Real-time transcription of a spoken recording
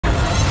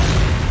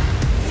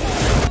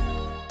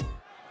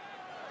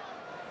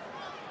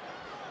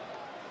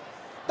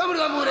The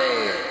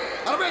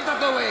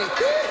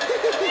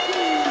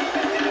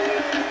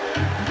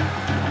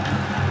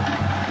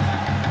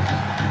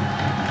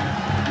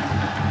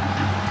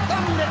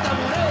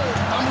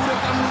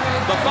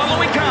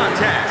following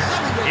contest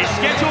is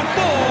scheduled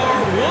for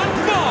one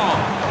fall.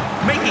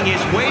 Making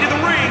his way to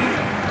the ring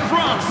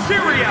from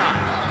Syria,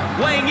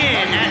 weighing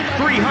in at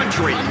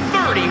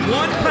 331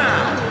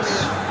 pounds,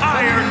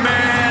 Iron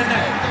Man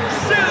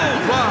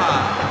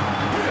Silva.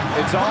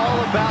 It's all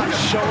about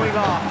showing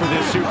off for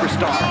this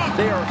superstar.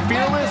 They are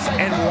fearless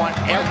and want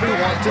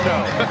everyone to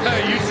know.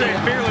 You say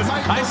fearless,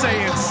 I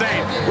say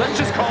insane. Let's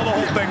just call the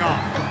whole thing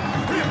off.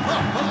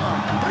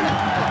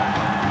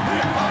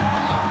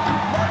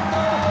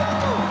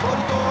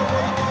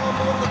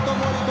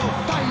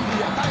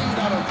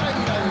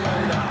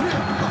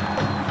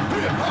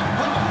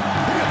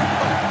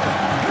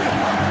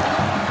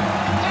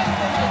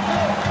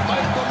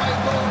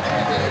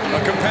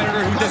 A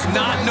competitor who does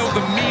not know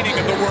the meaning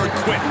of the word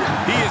quit.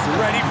 He is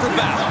ready for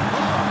battle.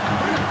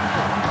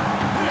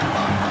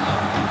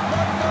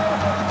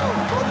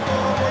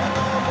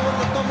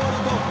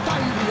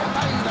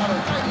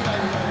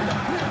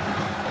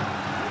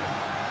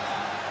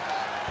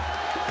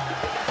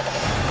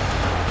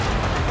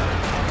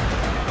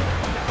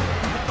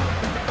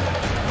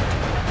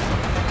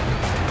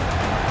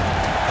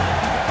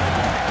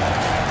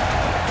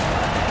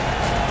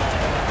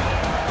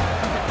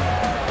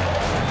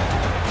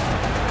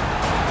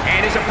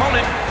 His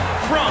opponent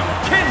from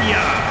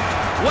Kenya,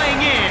 weighing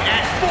in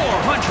at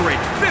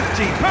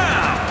 450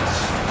 pounds,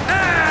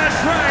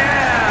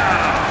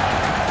 Azarel.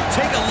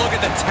 Take a look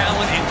at the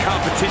talent and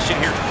competition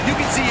here. You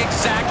can see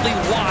exactly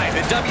why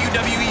the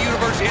WWE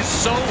Universe is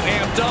so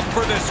amped up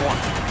for this one.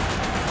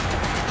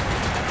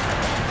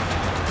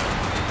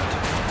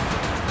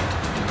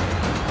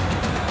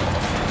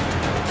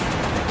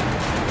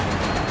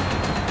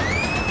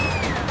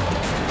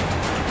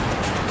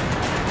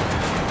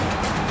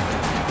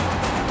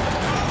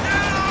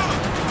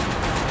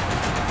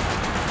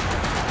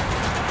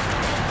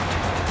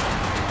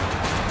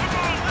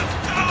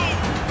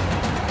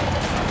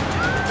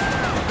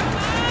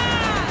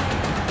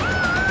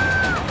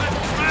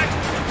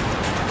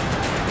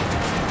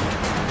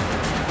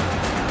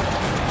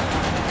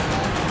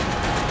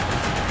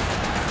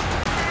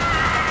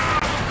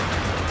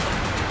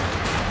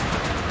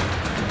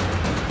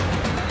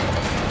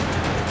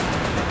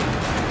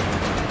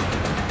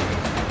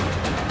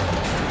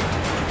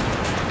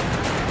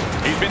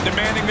 He's been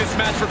demanding this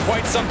match for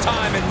quite some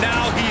time, and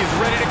now he is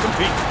ready to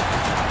compete.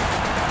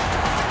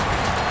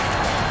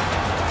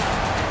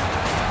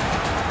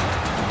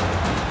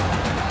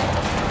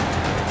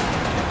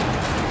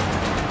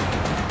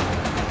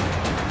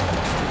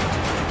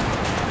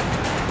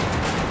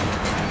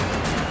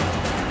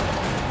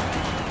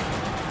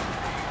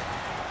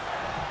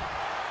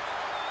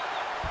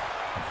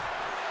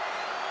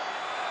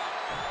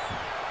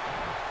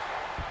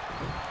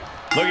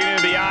 Looking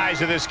into the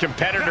eyes of this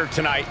competitor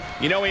tonight,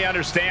 you know he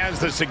understands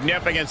the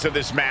significance of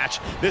this match.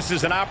 This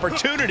is an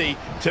opportunity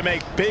to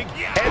make big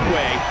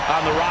headway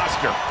on the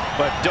roster.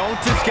 But don't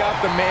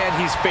discount the man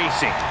he's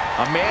facing.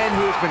 A man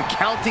who has been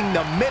counting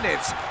the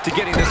minutes to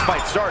getting this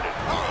fight started.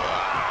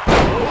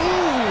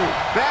 Ooh,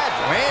 bad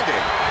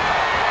landing.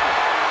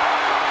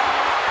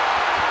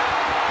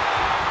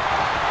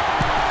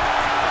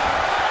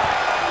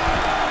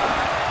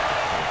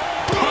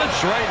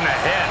 Punch right in the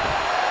head.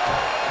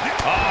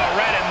 Oh,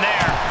 right in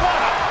there. What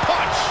a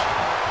punch.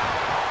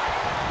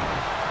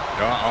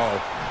 Uh-oh.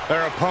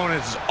 Their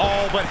opponent is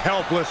all but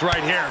helpless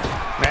right here.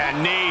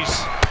 And knees.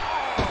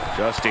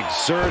 Just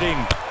exerting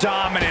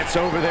dominance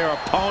over their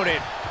opponent.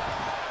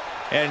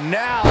 And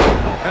now,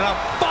 And a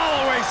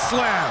follow-away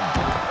slam.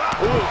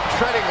 ooh,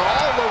 treading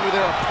all over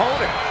their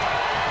opponent.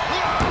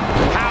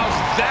 How's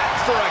that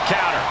for a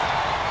counter?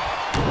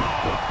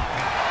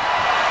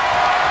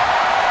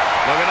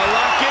 Looking to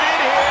lock it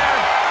in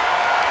here.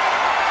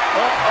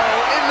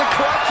 Uh-oh, in the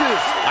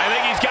clutches. I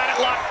think he's got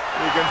it locked.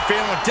 You can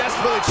feel him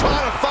desperately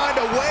trying to find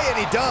a way, and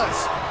he does.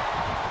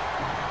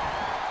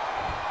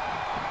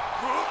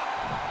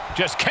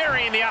 Just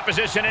carrying the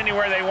opposition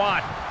anywhere they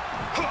want.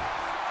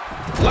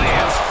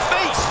 Lands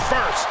face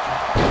first.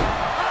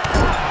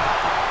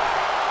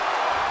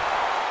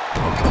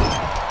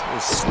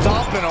 He's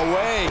stomping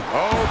away.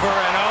 Over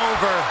and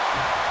over.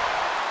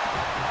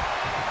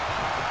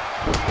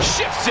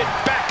 Shifts it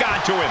back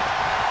onto him.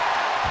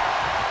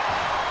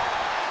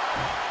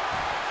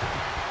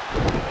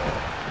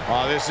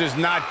 Oh, this is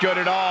not good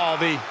at all.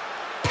 The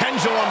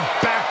pendulum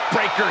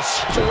backbreaker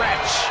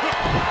stretch.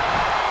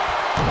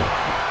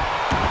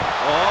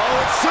 Oh,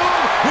 and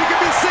soon we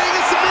could be seeing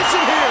a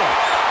submission here.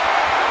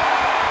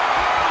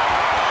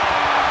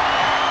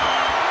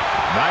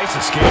 Nice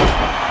escape.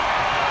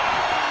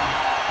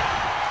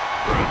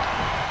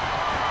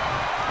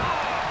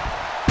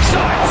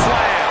 Side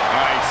slam.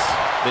 Nice.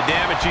 The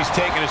damage he's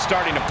taken is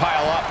starting to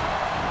pile up.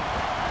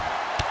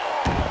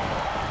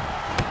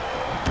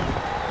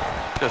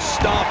 Just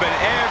stomping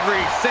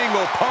every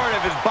single part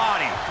of his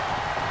body.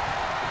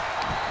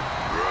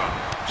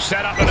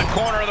 Set up in the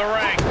corner of the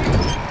ring.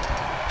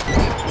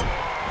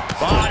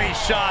 Body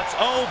shots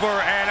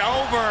over and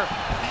over.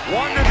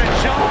 One to the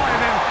jaw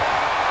and then...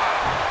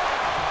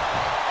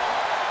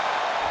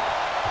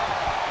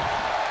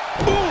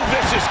 Ooh,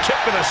 vicious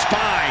kick to the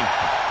spine.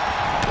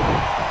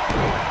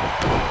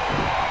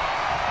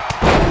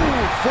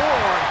 Ooh,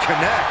 forearm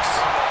connects.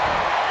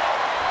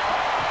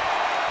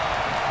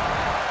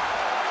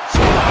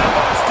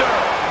 Spinebuster.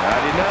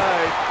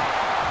 Nighty-night.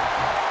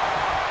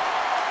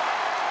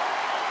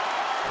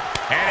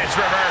 And it's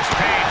reverse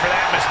pain for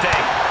that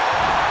mistake.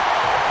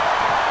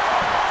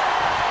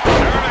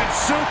 German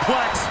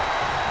suplex.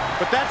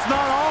 But that's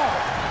not all.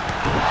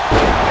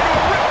 Into a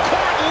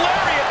ripcord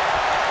lariat.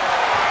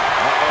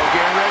 Uh-oh,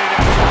 getting ready to...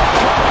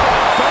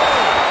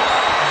 Boom.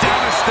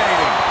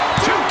 Devastating.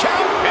 2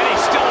 count, and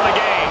he's still in the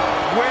game.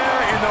 Where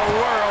in the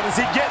world is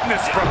he getting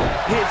this from?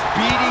 His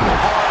beating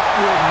heart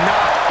will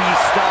not be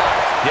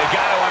stopped. You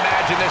got to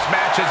imagine this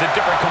match has a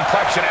different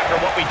complexion after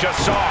what we just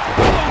saw.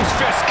 Closed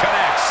fist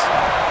connects.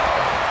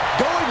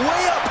 Going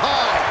way up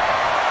high.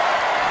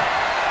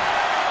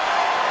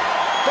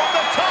 From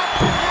the top.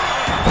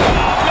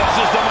 Oh,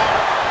 misses the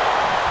mark.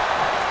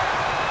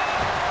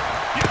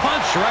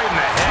 Punch right in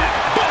the head.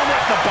 Boom,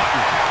 right the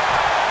button.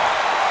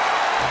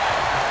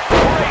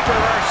 Great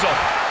reversal.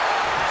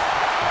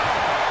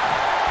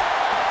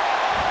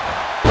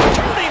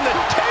 Turning the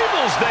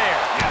tables there.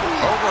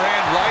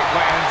 Overhand right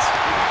lands.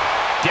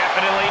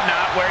 Definitely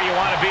not where you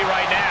want to be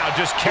right now.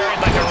 Just carried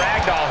like a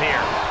ragdoll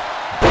here.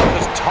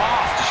 Was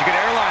tossed. She get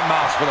airline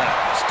miles for that.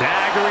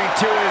 Staggering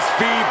to his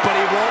feet, but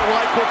he won't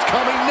like what's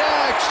coming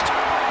next.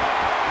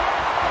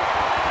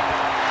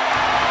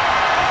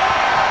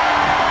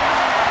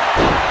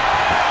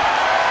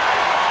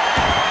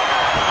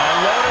 A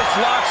Lotus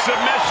lock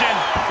submission.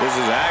 This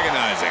is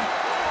agonizing.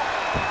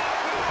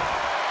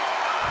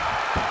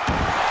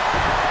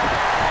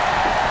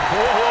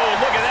 Whoa,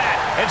 look at that.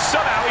 And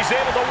somehow he's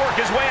able to work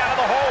his way out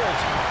of the hold.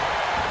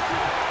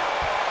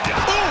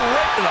 Ooh,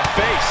 right to the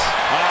face.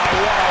 Oh,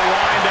 what a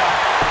wind-up.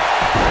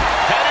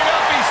 Heading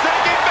up, he's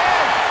thinking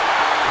big.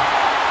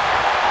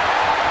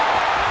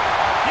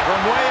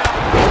 From way up,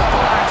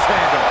 double axe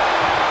handle.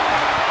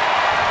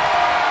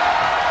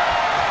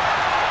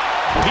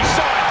 He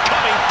saw it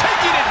coming,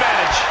 taking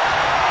advantage.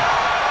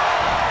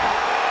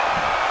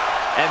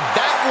 And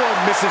that one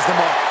misses the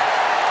mark.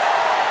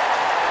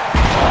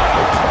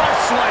 Press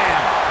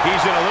slam.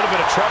 He's in a little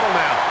bit of trouble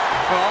now.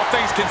 Well, all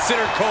things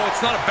considered, Cole,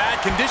 it's not a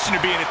bad condition to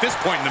be in at this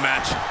point in the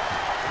match.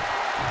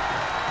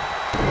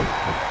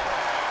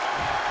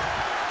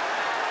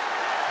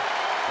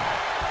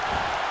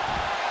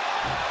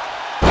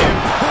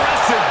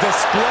 Impressive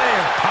display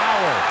of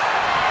power.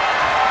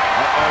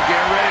 Uh-oh,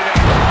 get ready to...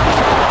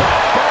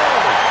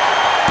 Boom!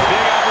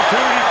 Big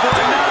opportunity for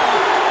him now.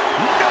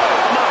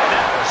 No,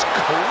 that was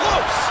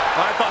close.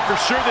 I thought for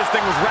sure this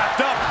thing was wrapped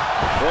up.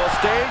 Well,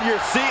 stay in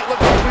your seat. Looks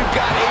like we've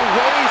got a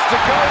ways to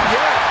go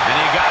yet. And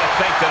you got to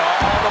think that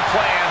all the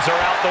plans are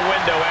out the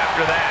window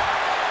after that.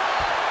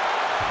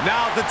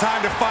 Now's the time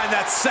to find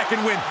that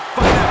second win.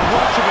 Find that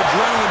rush of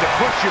adrenaline to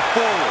push you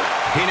forward.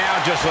 He now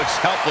just looks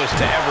helpless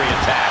to every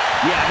attack.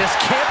 Yeah, this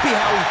can't be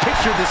how he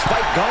pictured this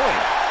fight going.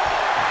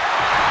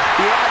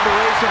 The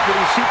admiration for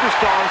these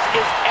superstars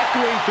is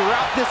echoing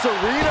throughout this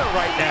arena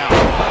right now.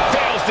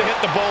 Fails to hit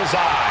the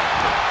bullseye.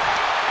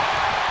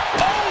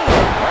 Oh!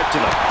 Right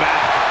to the back.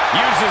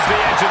 Uses the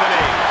edge of the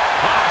knee.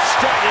 Ah,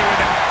 striking with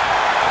it.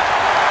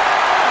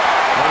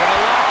 We're going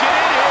to lock it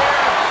in here.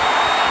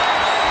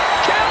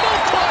 Campbell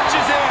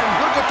clutches in.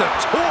 Look at the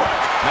torque.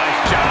 Nice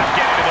job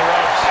getting to the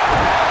ropes.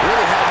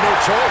 Really had no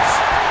choice.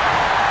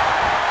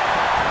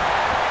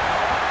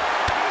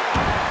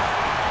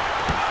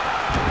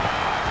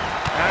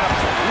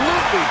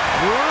 Absolutely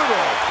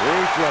brutal.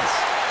 Ruthless.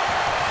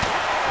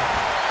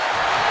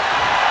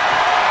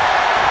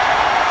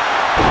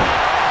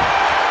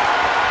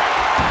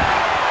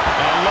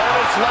 A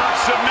Lotus lock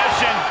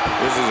submission.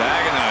 This is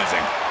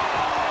agonizing.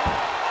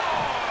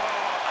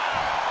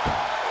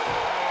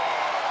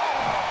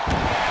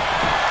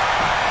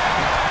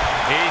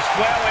 He's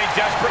flailing,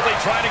 desperately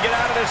trying to get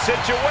out of this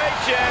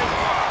situation.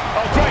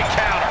 Oh, great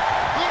counter.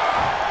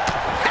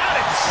 Had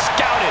it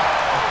scouted.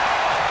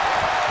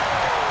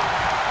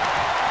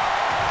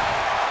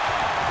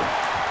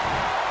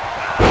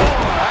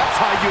 That's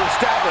how you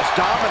establish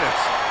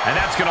dominance. And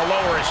that's going to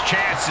lower his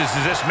chances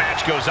as this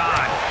match goes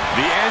on.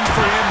 The end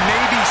for him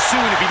may be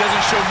soon if he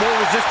doesn't show more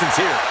resistance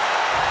here.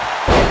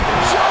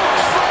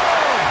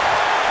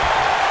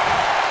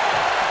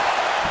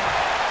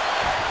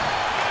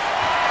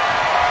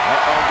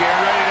 Uh-oh, get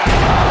ready to...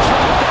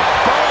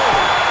 Boom!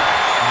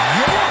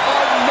 Yet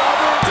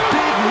another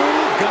big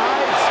move,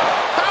 guys.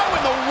 How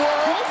in the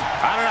world?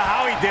 I don't know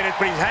how he did it,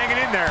 but he's hanging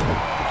in there.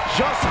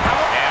 Just how...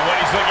 And what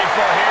he's looking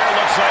for here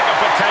looks like a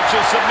potential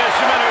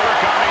submission maneuver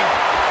coming.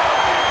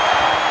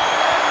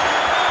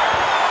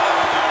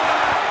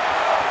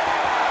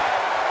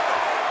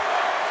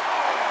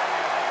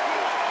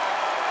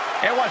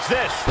 And what's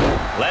this?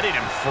 Letting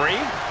him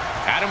free?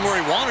 Had him where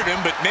he wanted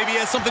him, but maybe he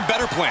has something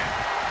better planned.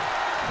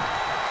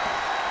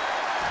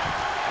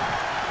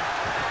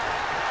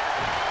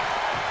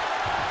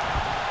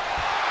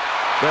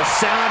 The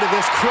sound of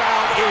this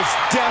crowd is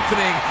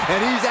deafening,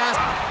 and he's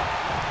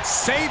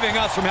saving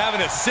us from having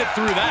to sit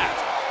through that.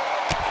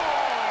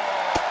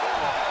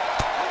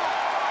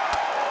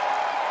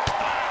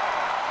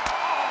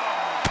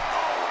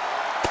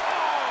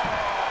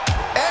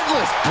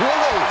 Endless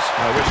blows.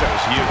 I wish I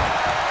was you.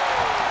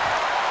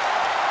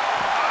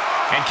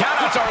 And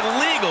countouts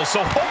are legal, so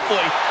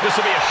hopefully this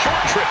will be a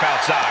short trip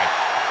outside.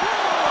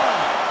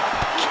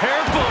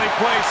 Carefully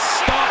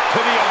placed stop to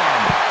the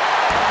arm.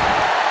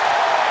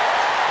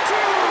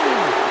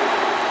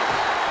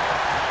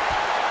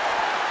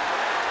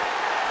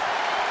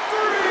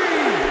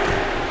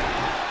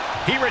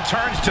 He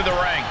returns to the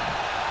ring.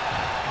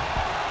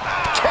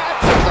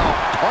 Catches a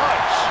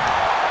punch.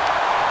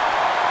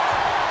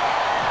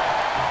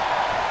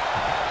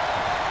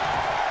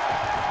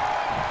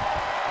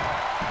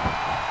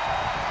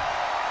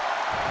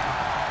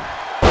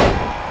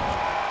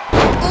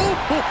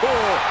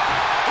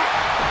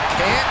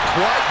 Can't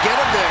quite get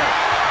him there.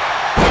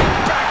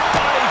 Back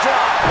body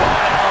drop.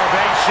 What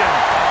elevation.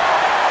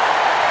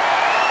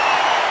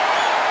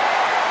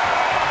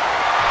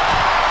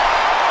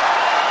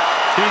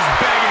 He's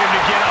begging him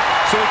to get up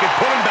so he can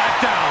put him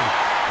back down.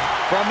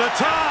 From the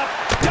top.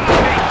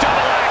 Diving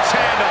double axe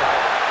handle.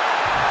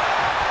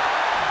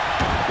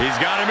 He's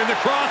got him in the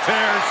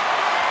crosshairs.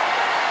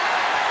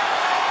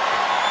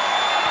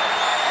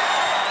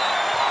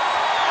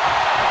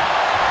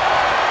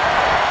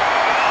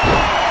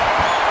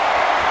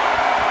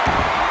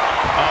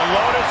 A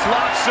Lotus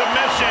lock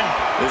submission.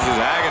 This is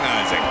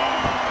agonizing.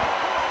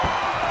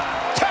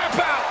 Tap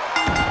out.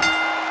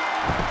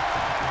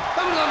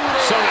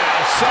 So now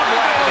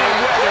somehow they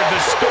weathered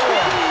the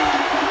storm.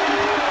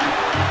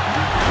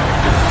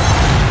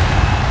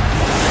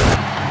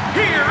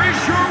 Here is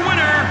your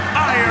winner,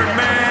 Iron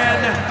Man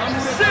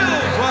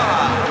Silva.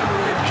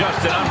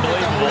 Just an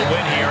unbelievable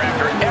win here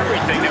after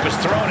everything that was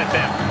thrown at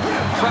them.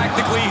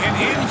 Practically an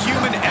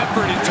inhuman